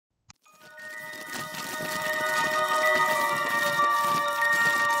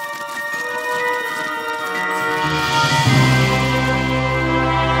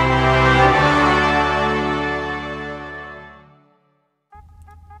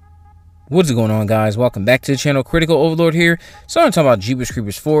What's going on, guys? Welcome back to the channel. Critical Overlord here. So I'm going to talk about Jeepers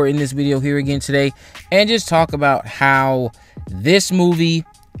Creepers 4 in this video here again today, and just talk about how this movie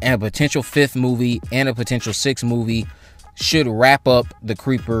and a potential 5th movie and a potential 6th movie should wrap up the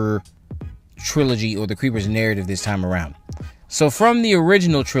Creeper trilogy, or the Creepers narrative, this time around. So from the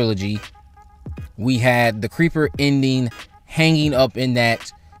original trilogy, we had the Creeper ending hanging up in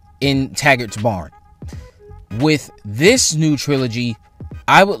Taggart's barn. With this new trilogy,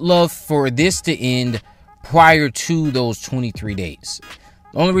 I would love for this to end prior to those 23 days.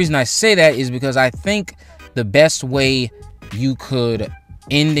 The only reason I say that is because I think the best way you could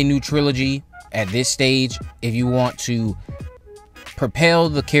end a new trilogy at this stage, if you want to propel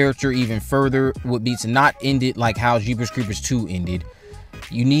the character even further, would be to not end it like how Jeepers Creepers 2 ended.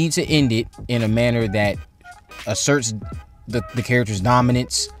 You need to end it in a manner that asserts the character's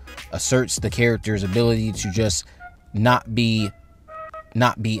dominance, asserts the character's ability to just not be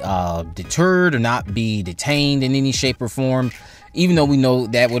deterred or not be detained in any shape or form, even though we know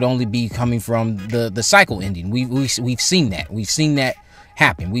that would only be coming from the cycle ending. We've seen that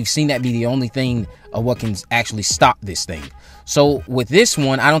happen. We've seen that be the only thing of what can actually stop this thing. So with this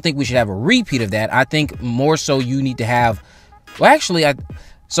one, I don't think we should have a repeat of that. I think more so you need to have,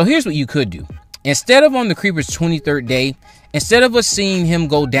 so here's what you could do. Instead of on the Creeper's 23rd day, instead of us seeing him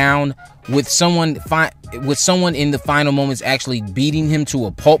go down with someone in the final moments actually beating him to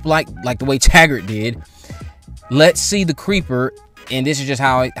a pulp like the way Taggart did, let's see the Creeper, and this is just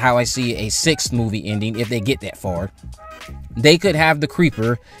how I see a 6th movie ending if they get that far. They could have the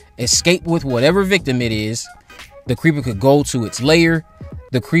Creeper escape with whatever victim it is. The Creeper could go to its lair.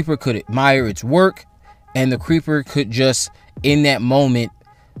 The Creeper could admire its work, and the Creeper could just, in that moment,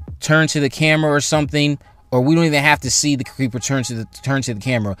 turn to the camera or something, or we don't even have to see the Creeper turn to the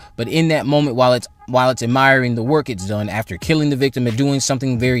camera, but in that moment, while it's admiring the work it's done after killing the victim and doing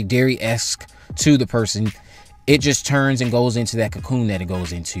something very Derry-esque to the person, it just turns and goes into that cocoon that it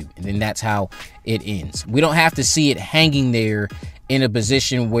goes into, and then that's how it ends. We don't have to see it hanging there in a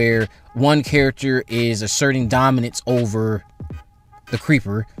position where one character is asserting dominance over the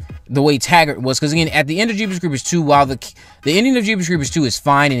Creeper, the way Taggart was. Because again, at the end of Jeepers Creepers 2, while the ending of Jeepers Creepers 2 is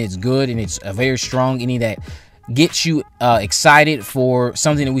fine and it's good and it's a very strong ending that gets you excited for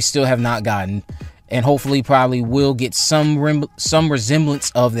something that we still have not gotten, and hopefully probably will get some resemblance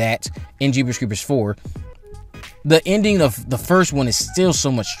of that in Jeepers Creepers 4. The ending of the first one is still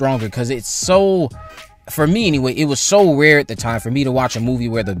so much stronger, because it's so, for me anyway, it was so rare at the time for me to watch a movie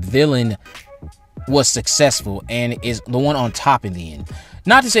where the villain was successful and is the one on top in the end.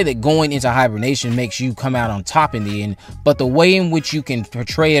 Not to say that going into hibernation makes you come out on top in the end, but the way in which you can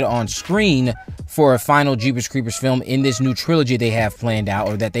portray it on screen for a final Jeepers Creepers film in this new trilogy they have planned out,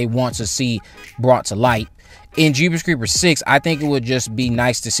 or that they want to see brought to light. In Jeepers Creepers 6, I think it would just be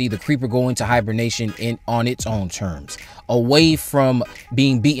nice to see the Creeper go into hibernation on its own terms, away from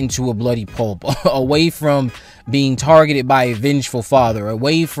being beaten to a bloody pulp, away from being targeted by a vengeful father,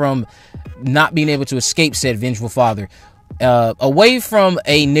 away from not being able to escape said vengeful father, away from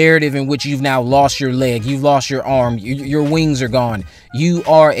a narrative in which you've now lost your leg, you've lost your arm, your wings are gone, you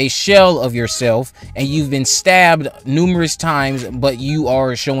are a shell of yourself, and you've been stabbed numerous times, but you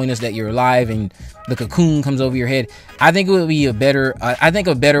are showing us that you're alive, and the cocoon comes over your head. I think it would be a better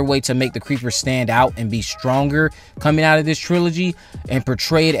way to make the Creeper stand out and be stronger coming out of this trilogy, and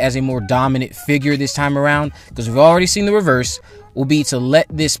portray it as a more dominant figure this time around, because we've already seen the reverse, will be to let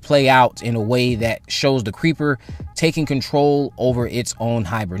this play out in a way that shows the Creeper taking control over its own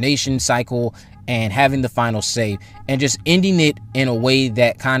hibernation cycle and having the final say, and just ending it in a way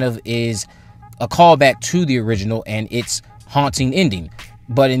that kind of is a callback to the original and its haunting ending.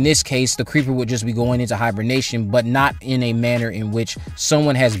 But in this case, the Creeper would just be going into hibernation, but not in a manner in which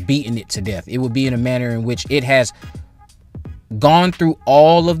someone has beaten it to death. It would be in a manner in which it has gone through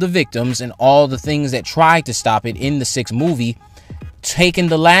all of the victims and all the things that tried to stop it in the 6th movie, taken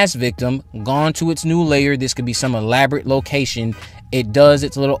the last victim, gone to its new lair. This could be some elaborate location. It does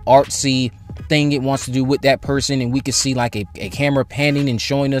its little artsy thing it wants to do with that person, and we could see like a camera panning and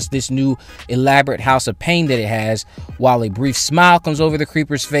showing us this new elaborate house of pain that it has, while a brief smile comes over the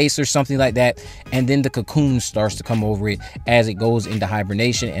Creeper's face or something like that, and then the cocoon starts to come over it as it goes into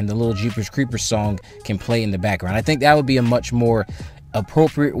hibernation, and the little Jeepers Creepers song can play in the background. I think that would be a much more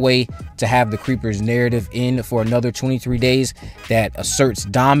appropriate way to have the Creeper's narrative in for another 23 days that asserts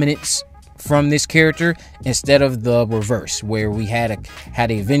dominance from this character, instead of the reverse, where we had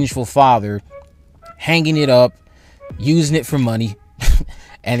a vengeful father hanging it up, using it for money,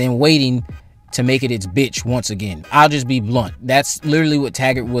 and then waiting to make it its bitch once again. I'll just be blunt. That's literally what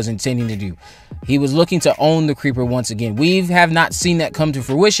Taggart was intending to do. He was looking to own the Creeper once again. We have not seen that come to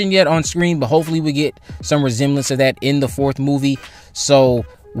fruition yet on screen, but hopefully we get some resemblance of that in the 4th movie. So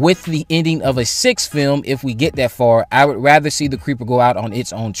with the ending of a 6th film, if we get that far, I would rather see the Creeper go out on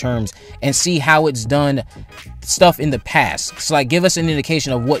its own terms and see how it's done stuff in the past. So like, give us an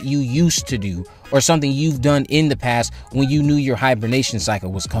indication of what you used to do or something you've done in the past when you knew your hibernation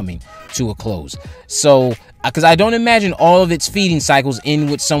cycle was coming to a close. So because I don't imagine all of its feeding cycles end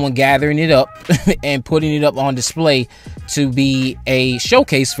with someone gathering it up and putting it up on display to be a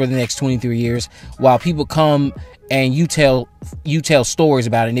showcase for the next 23 years while people come and you tell stories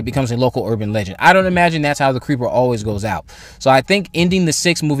about it and it becomes a local urban legend. I don't imagine that's how the Creeper always goes out. So I think ending the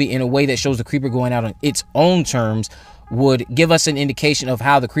 6th movie in a way that shows the Creeper going out on its own terms would give us an indication of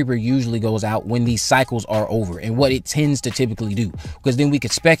how the Creeper usually goes out when these cycles are over and what it tends to typically do, because then we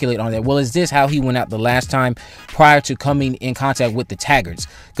could speculate on that. Well, is this how he went out the last time prior to coming in contact with the Taggarts?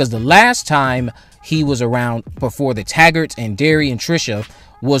 Because the last time he was around before the Taggarts and Derry and Trisha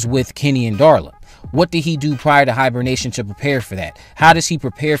was with Kenny and Darla. What did he do prior to hibernation to prepare for that? How does he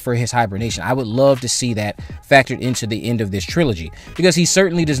prepare for his hibernation? I would love to see that factored into the end of this trilogy, because he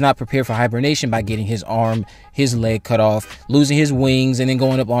certainly does not prepare for hibernation by getting his arm, his leg cut off, losing his wings, and then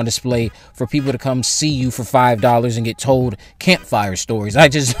going up on display for people to come see you for $5 and get told campfire stories. I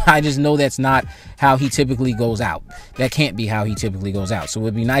just know that's not how he typically goes out. That can't be how he typically goes out. So it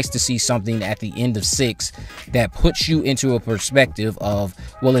would be nice to see something at the end of 6 that puts you into a perspective of,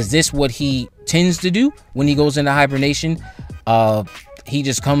 well, is this what he tends to do when he goes into hibernation? He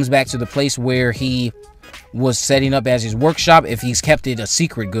just comes back to the place where he was setting up as his workshop, if he's kept it a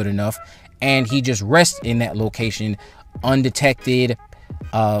secret good enough, and he just rests in that location undetected,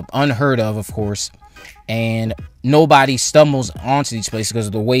 unheard of course, and nobody stumbles onto these places because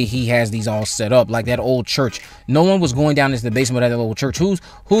of the way he has these all set up. Like that old church, no one was going down into the basement of that old church. Who's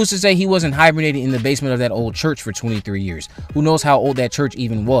to say he wasn't hibernating in the basement of that old church for 23 years? Who knows how old that church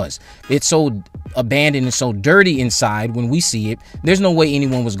even was? It's so abandoned and so dirty inside when we see it. There's no way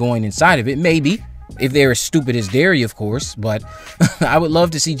anyone was going inside of it. Maybe if they're as stupid as Derry, of course, but I would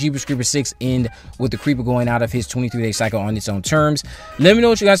love to see Jeepers Creepers 6 end with the Creeper going out of his 23-day cycle on its own terms. Let me know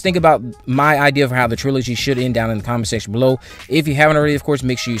what you guys think about my idea of how the trilogy should end down in the comment section below. If you haven't already, of course,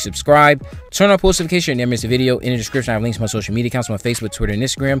 make sure you subscribe, turn on post notification, and never miss a video. In the description, I have links to my social media accounts on Facebook, Twitter, and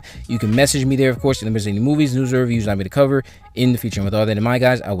Instagram. You can message me there, of course, if there's any movies, news, or reviews I'd like me to cover in the future. And with all that in mind,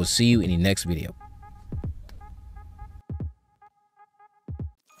 guys, I will see you in the next video.